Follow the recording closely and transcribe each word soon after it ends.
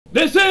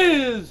This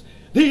is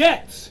the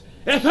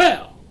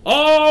XFL.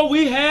 Oh,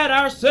 we had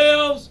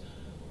ourselves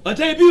a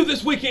debut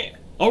this weekend.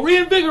 A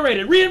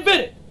reinvigorated,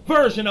 reinvented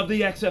version of the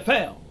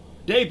XFL.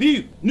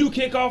 Debut, new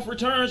kickoff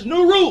returns,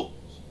 new rules.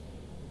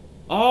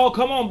 Oh,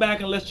 come on back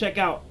and let's check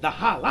out the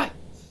highlights.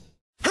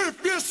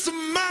 If you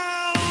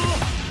smell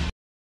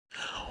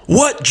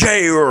what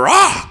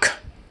J-Rocc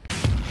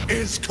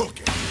is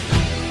cooking.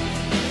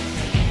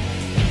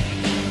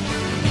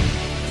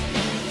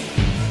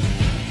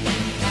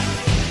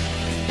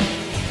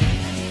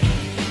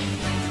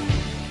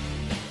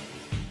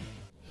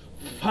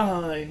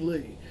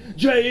 Finally,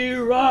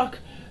 J-Rocc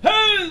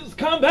has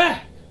come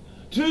back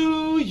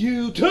to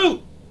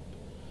YouTube.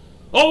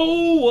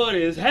 Oh, what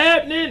is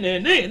happening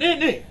and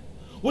then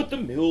with the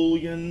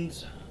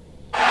millions?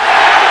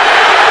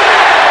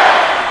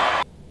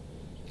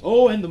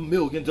 Oh, and the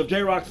millions of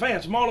J-Rocc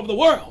fans from all over the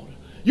world.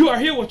 You are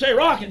here with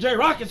J-Rocc, and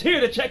J-Rocc is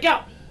here to check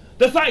out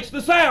the sights,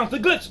 the sounds, the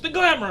glitz, the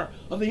glamour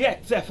of the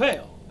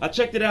XFL. I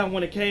checked it out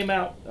when it came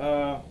out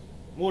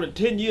more than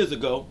 10 years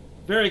ago.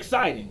 Very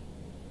exciting.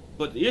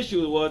 But the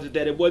issue was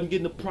that it wasn't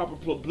getting the proper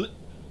publicity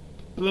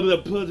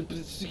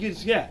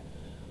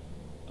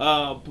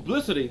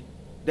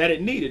that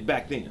it needed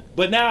back then.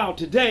 But now,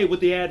 today,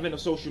 with the advent of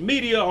social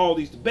media, all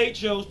these debate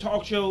shows,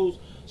 talk shows,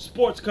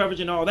 sports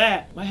coverage and all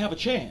that, might have a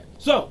chance.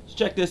 So, let's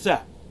check this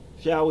out,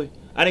 shall we?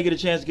 I didn't get a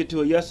chance to get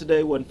to it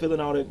yesterday, wasn't feeling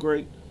all that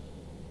great.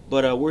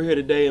 But we're here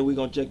today and we're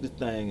going to check this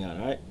thing out,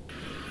 all right?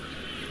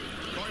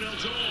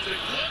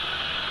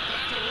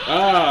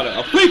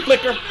 A flea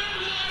flicker.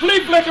 Flea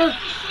flicker.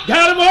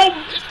 Got him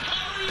open.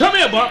 Come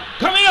here, Buck.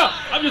 Come here.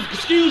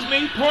 Excuse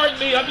me, pardon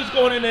me, I'm just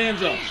going in the end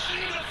zone.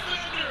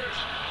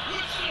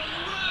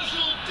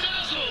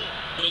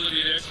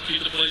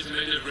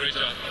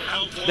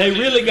 They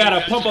really got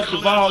to pump up the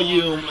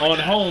volume on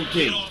home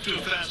team.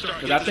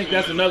 Because I think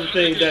that's another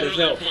thing that has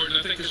helped,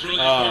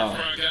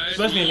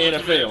 especially in the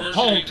NFL.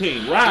 Home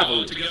team,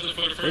 rivalry.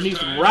 They need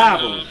some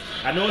rivalry.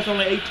 I know it's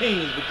only 8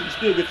 teams, but you can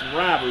still get some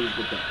rivalries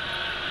with that.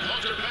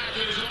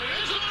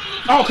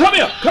 Oh, come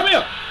here, come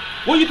here.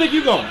 Where do you think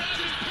you're going?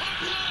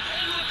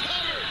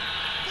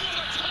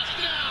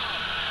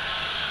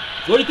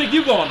 Where do you think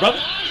you're going, brother?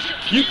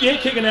 You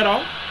ain't kicking that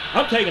off.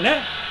 I'm taking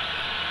that.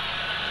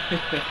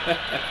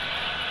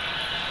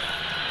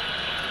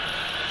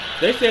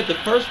 They said the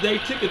first day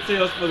ticket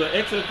sales for the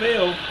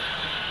XFL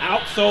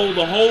outsold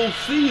the whole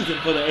season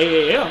for the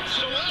AAF.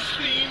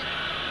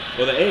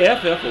 Or the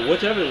AFF, or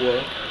whichever it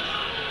was.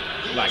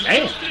 Like,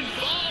 damn.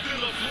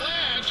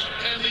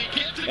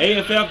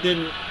 AFF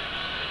didn't...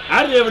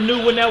 I never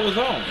knew when that was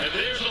on.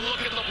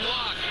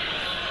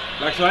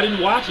 Like, so I didn't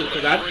watch it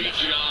because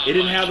it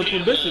didn't have the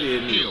publicity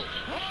it needed.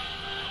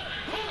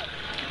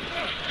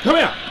 Come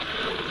here.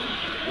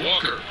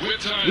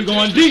 We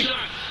going deep.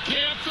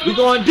 We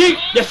going deep.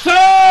 Yes,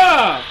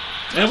 sir.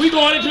 And we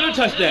going into the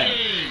touchdown.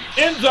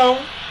 End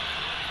zone.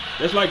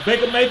 That's like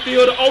Baker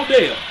Mayfield to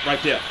Odell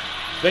right there.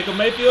 Baker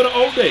Mayfield to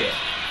Odell.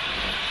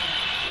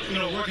 You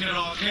know, working it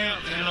all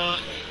camp, and I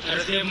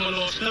just gave him a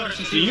little stutter.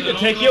 See, you can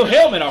take your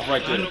helmet off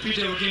right there. I know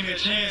PJ would give me a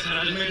chance, and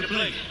I just made the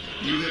play.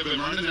 You have been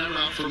running that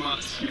route for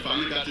months. You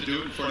finally got to do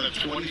it in front of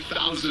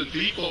 20,000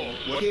 people.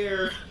 What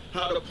care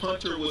how the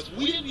punter was?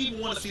 We didn't even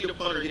want to see the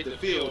punter hit the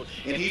field,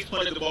 and he's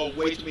punted the ball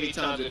way too many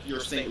times if you're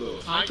St.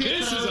 Louis.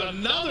 This is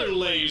another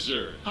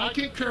laser. I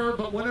concur,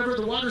 but whenever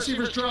the wide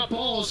receivers drop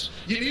balls,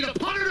 you need a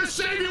punter to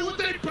save you with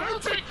a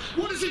perfect.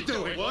 What is he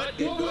doing? What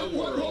in the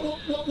world?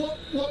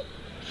 What?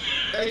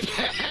 Hey,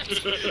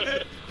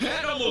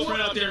 Pat almost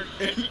ran out there.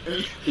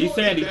 He's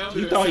saying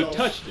he thought he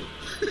touched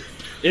it.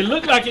 It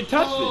looked like it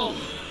touched it.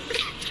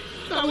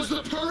 That was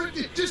the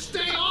perfect. Just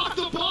stay off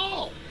the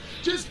ball.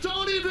 Just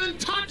don't even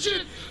touch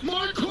it.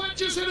 Marquette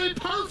just hit a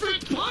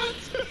perfect punt.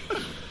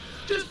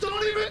 Just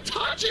don't even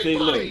touch it, See,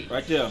 buddy. look,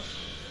 right there.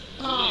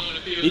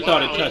 He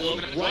thought it touched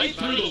it. Right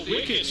through the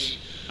wickets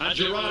on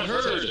Gerard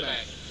Hurd.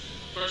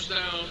 First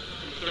down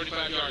from the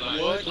 35-yard line.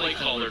 What? Play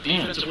caller,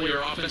 defensively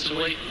or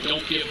offensively,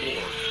 don't get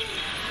bored.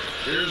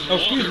 Here's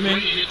excuse me.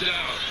 bringing it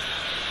down.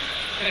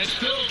 And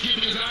still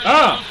keeping his eyes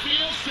on the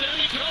field.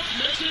 Steady comes,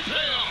 makes it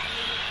pay off.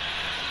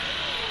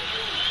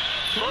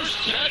 First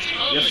catch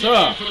of Yes, the sir.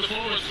 game for the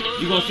former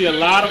third You're going to see a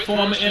lot of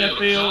former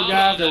NFL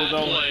guys that was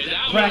on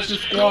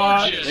practice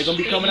squad. They're going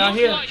to be coming out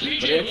here for the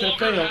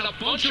XFL. Had a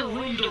bunch of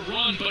room to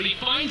run, but he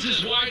finds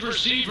his wide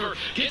receiver,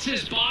 gets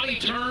his body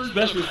turned.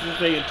 Especially since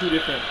they're in 2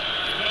 different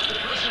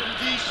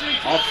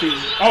off-season.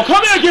 Oh,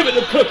 come here and give it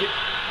to Cookie.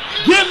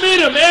 Give me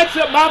them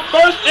my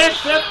first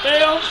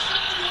XFL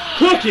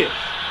Cookie.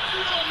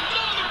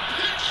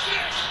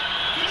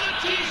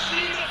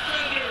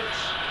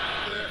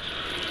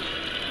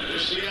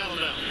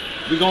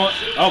 We going,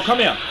 oh, come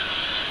here.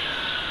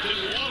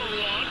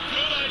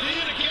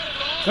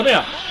 Come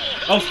here.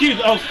 Oh, excuse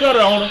me. Oh, stutter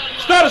on him.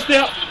 Stutter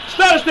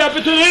step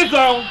into the end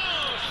zone.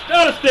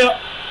 Stutter step.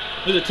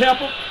 Is it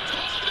Tampa?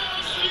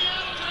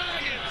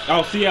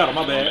 Oh, Seattle,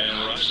 my bad.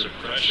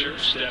 Pressure,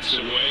 steps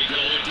away,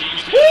 going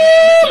deep. Woo!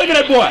 Look at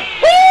that boy.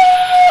 Woo!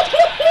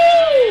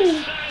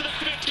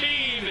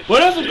 Well,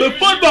 that's some good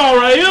football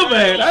right here,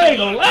 man. I ain't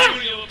gonna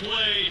lie.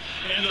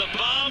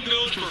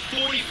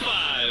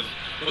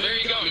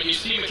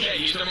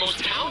 He's their most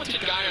talented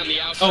guy on the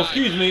outside. Oh,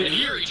 excuse me. And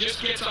here he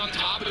just gets on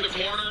top of the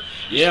corner.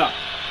 Yeah.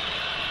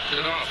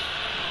 Get off.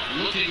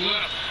 Looking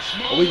left.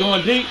 Are we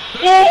going deep?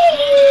 Woo!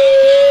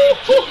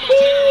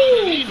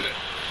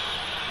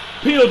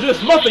 Peel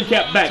just muffin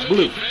cap back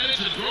blue.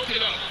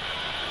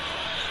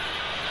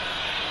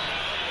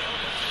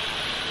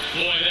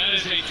 Boy, that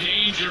is a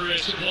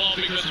dangerous ball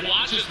because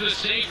watches the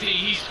safety.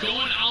 He's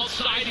going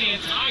outside the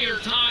entire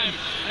time.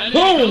 And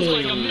then it comes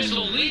like a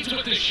missile, leads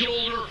with the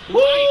shoulder,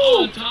 right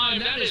on time.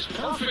 That is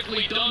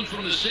perfectly done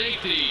from the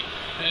safety.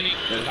 And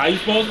that's how you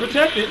supposed to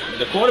protect it.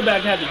 The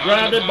quarterback had to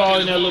drive that ball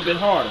in there a little bit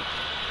harder.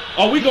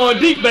 Oh, we going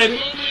deep, baby.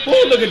 Woo,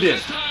 look at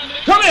this.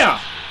 Come here.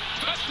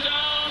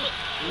 Touchdown,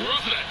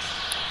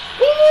 Roughnecks.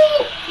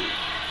 Woo!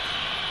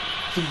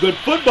 Some good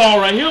football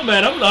right here,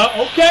 man. I'm not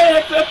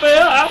okay,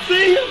 XFL. I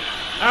see you.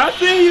 I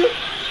see you.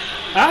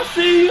 I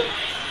see you.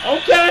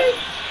 Okay.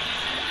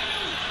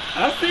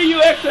 I see you,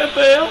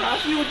 XFL. I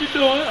see what you're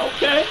doing.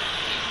 Okay.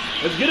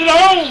 Let's get it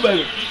on,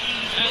 baby.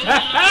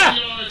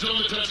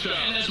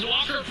 And as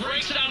Walker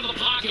breaks out of the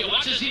pocket,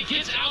 watch as he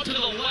gets out to the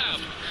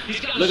left.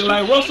 Looking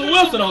like Russell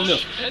Wilson on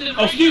this.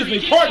 Oh, excuse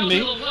me. Pardon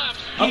me.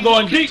 I'm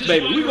going deep,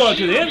 baby. We're going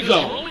to the end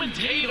zone.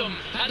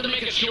 Had to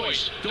make a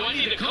choice. Do I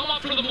need to come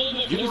up for the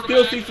mobile you can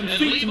still see some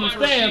seats in the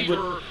stands,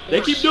 but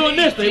they keep doing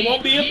this. They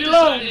won't be empty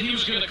long. He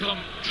was going to come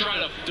try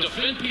to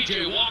defend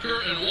P.J.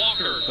 Walker and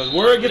Walker. Because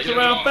word gets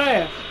around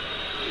fast.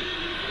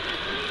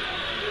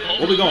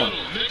 Where we going?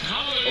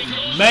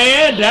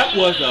 Man, that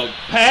was a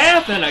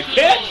pass and a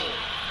catch.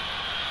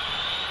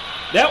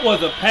 That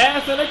was a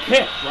pass and a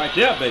catch right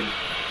there, baby.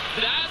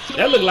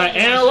 That looked like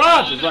Aaron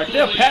Rodgers right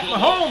there, Pat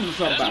Mahomes or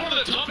something. That's one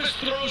of the toughest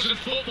throws in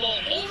football.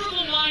 Over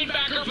the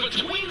linebacker,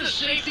 between the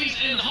safeties,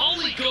 and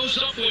Holly goes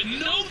up with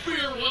no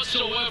fear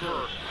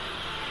whatsoever.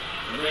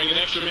 Bringing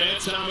extra man,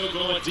 Tamu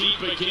going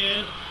deep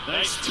again.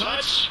 Nice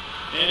touch,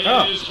 and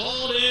it is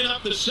hauled in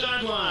up the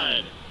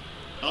sideline.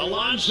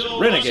 Alonzo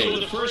Russell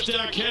with a first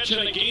down catch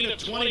and a gain of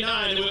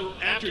 29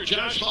 after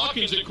Josh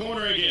Hawkins at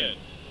corner again.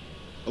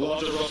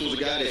 Alonzo Russell's a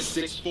guy that's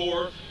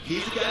 6'4".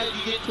 He's the guy that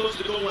you get close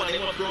to the goal line. They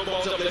want to throw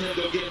balls up, let him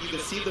go get it. You can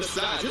see the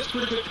size. It's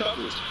pretty good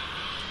coverage.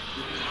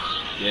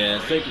 Yeah,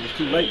 safety was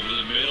too late. In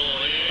the middle.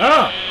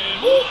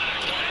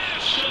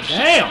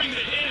 Damn. A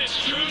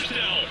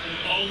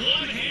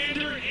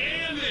one-hander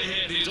and the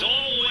hit. He's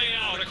all the way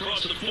out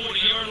across the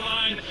 40-yard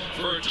line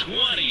for a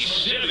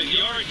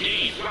 27-yard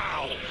gain.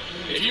 Wow.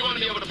 If you want to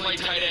be able to play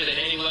tight end at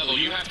any level,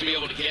 you have to be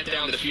able to get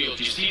down the field.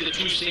 You see the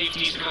two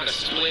safeties kind of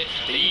split.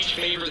 They each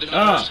favor the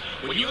numbers.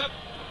 When you have...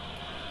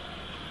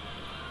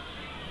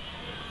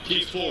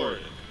 Keith Ford.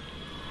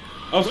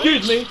 Oh,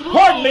 excuse me.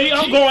 Pardon me.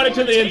 I'm going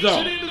into the end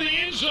zone. Into the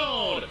end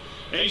zone.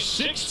 A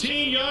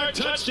 16-yard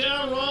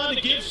touchdown run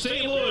to give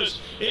St. Louis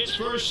its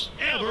first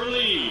ever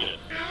lead.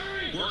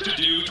 Work to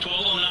do.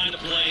 12:09 to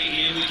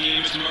play in the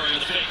game. It's Murray.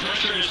 The fake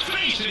pressure in his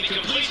face, and he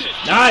completes it.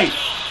 Nice.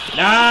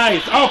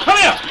 Nice. Oh, come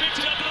here.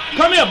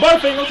 Come here,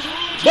 Butterfingers.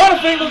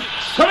 Butterfingers.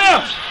 Come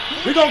here.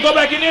 We're going to go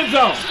back in the end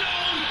zone.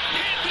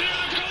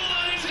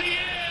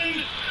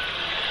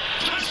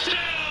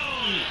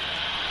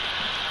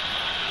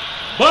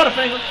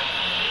 Butterfingers.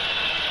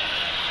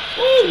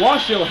 Ooh,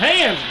 wash your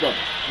hands, brother.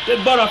 Get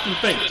that butt off your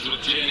fingers.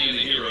 With Jenny and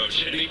the hero.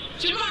 Jenny.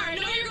 Jamar, I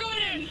know you're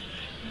going in.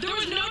 There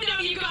was no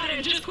doubt you got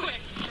in. Just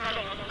quick.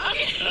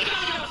 Okay. I'm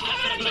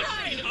gonna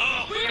try.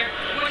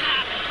 What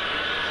happened?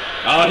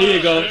 Oh, here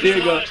you go. Here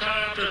you go.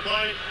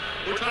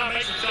 We're trying to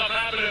make some stuff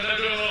happen and then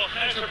do a little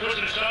extra push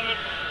in the stomach.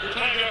 We're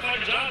trying to get a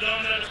fucking job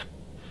done.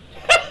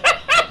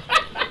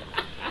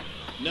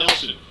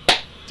 Nelson.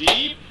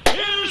 Deep.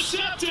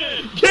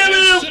 Intercepted. Give me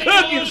them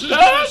cookies,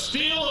 son.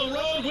 Steal a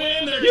road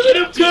win. Give me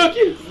them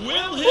cookies.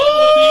 Will Hill with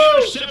the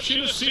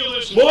interception to seal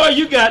this. Boy,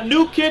 you got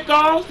new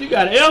kickoffs. You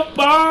got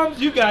F-bombs.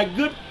 You got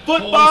good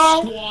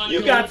football.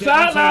 You got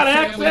sideline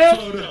access.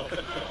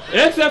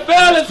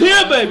 XFL is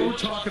here, baby. We're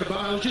talking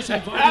about. I was just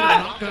invited.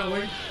 I'm not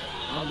going.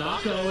 I'm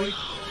not going.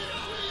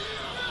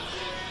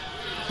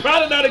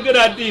 Probably not a good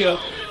idea.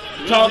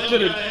 Talk to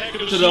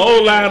the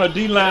O-line or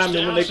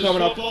D-lineman when they're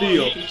coming off the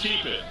field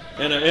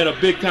in a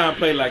big time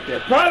play like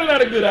that. Probably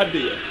not a good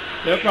idea.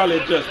 They'll probably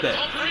adjust that.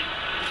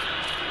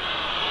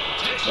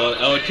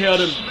 Or tell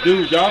them,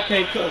 dude, y'all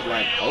can't cook.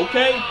 Like,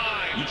 okay,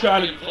 you try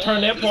to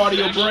turn that part of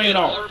your brain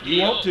off.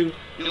 You want to.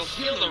 You'll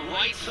steal the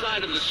right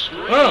side of the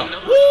screen.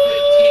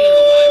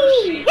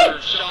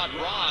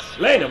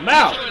 Laid him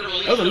out.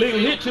 That was a legal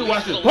hit too.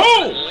 Watch this.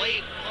 Boom!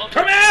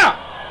 Come out!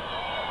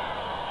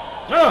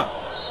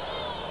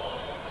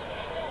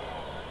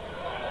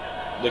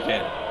 Look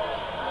at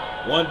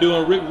it. One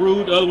doing Rick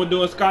Rude, the other one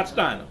doing Scott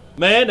Steiner.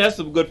 Man, that's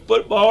some good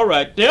football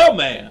right there,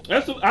 man.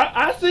 That's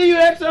I see you,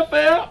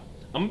 XFL.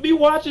 I'm going to be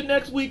watching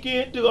next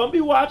weekend, too. I'm going to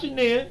be watching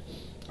then.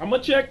 I'm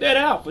going to check that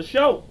out for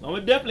sure.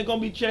 I'm definitely going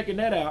to be checking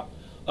that out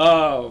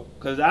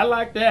because I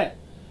like that.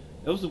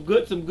 It was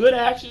some good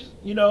action,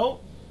 you know.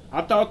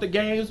 I thought the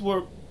games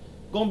were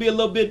going to be a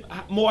little bit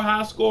more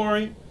high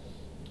scoring.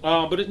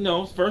 But, you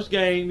know, first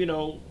game, you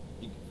know,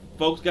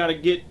 folks got to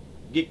get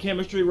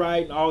chemistry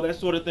right and all that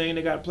sort of thing.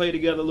 They got to play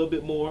together a little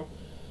bit more,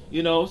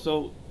 you know.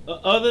 So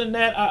other than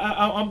that,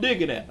 I'm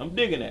digging that. I'm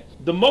digging that.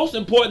 The most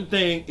important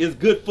thing is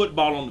good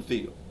football on the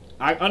field.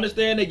 I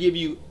understand they give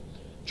you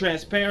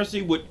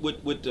transparency with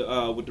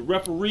the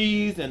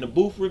referees and the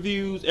booth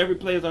reviews. Every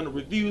player's under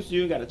review, so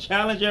you got to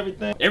challenge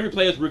everything. Every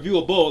player's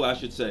reviewable, I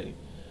should say.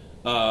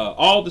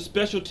 All the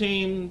special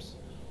teams,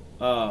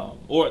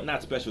 or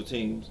not special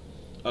teams,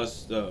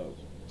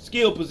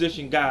 skill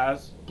position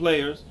guys,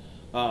 players,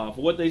 for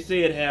what they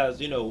said has,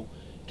 you know,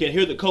 can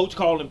hear the coach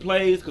calling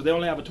plays because they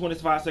only have a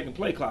 25-second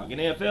play clock. In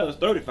the NFL, it's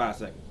 35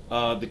 seconds.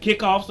 The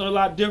kickoffs are a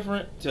lot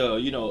different to,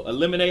 you know,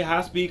 eliminate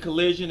high-speed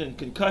collision and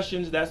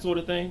concussions, that sort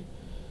of thing.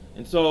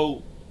 And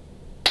so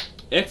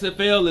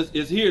XFL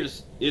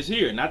is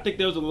here. And I think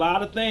there's a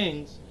lot of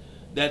things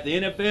that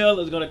the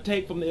NFL is going to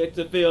take from the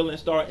XFL and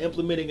start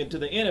implementing into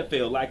the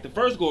NFL, like the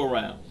first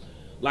go-around,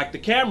 like the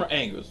camera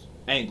angles.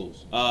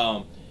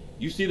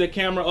 You see the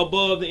camera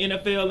above the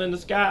NFL in the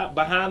sky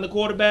behind the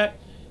quarterback?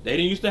 They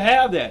didn't used to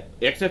have that.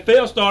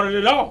 XFL started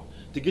it off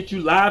to get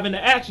you live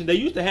into action. They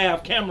used to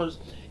have cameras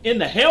in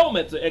the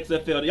helmets of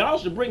XFL. Y'all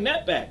should bring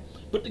that back.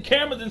 Put the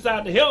cameras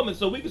inside the helmets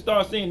so we can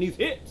start seeing these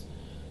hits.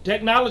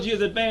 Technology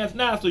is advanced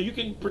now, so you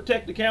can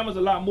protect the cameras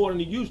a lot more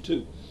than you used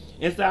to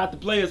inside the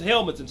players'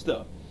 helmets and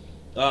stuff.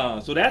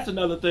 So that's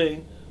another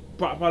thing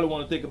probably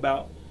want to think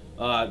about.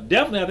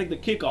 Definitely, I think the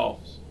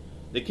kickoffs.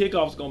 The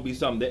kickoffs going to be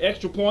something. The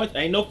extra points,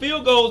 ain't no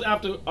field goals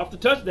off the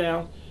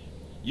touchdown.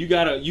 You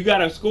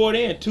gotta score it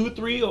in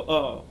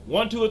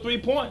 1, 2, or 3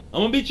 points.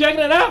 I'm gonna be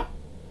checking it out.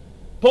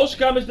 Post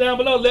your comments down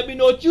below. Let me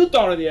know what you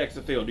thought of the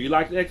XFL. Do you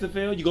like the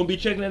XFL? You gonna be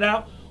checking it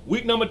out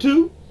week number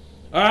 2?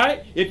 All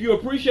right. If you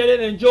appreciate it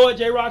and enjoyed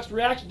J-Rocc's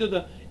reaction to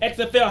the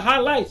XFL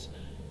highlights,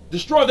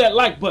 destroy that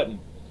like button.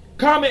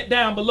 Comment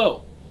down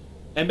below,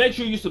 and make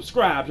sure you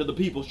subscribe to the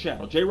People's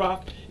Channel.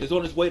 J-Rocc is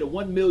on his way to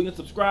 1 million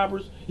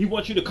subscribers. He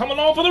wants you to come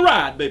along for the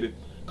ride, baby.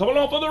 Come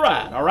along for the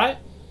ride. All right.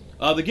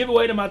 The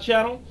giveaway to my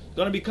channel is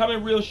going to be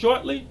coming real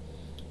shortly.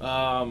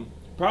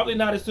 Probably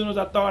not as soon as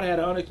I thought. I had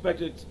an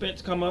unexpected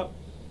expense come up.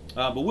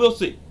 But we'll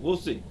see. We'll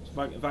see. If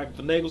I can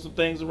finagle some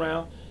things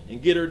around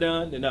and get her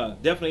done, then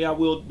definitely I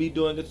will be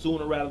doing it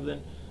sooner rather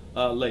than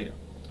later.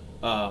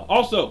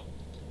 Also,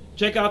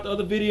 check out the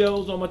other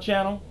videos on my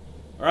channel.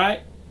 All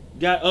right?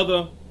 Got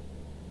other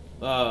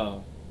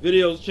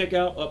videos to check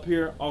out up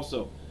here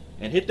also.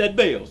 And hit that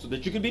bell so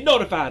that you can be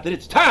notified that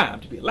it's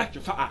time to be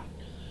electrified.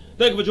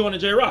 Thank you for joining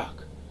J-Rocc.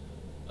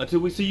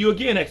 Until we see you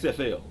again,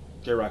 XFL.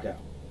 J-Rocc out.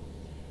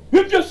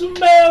 If you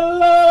smell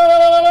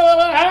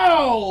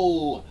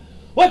how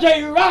what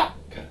J-Rocc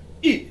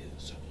is.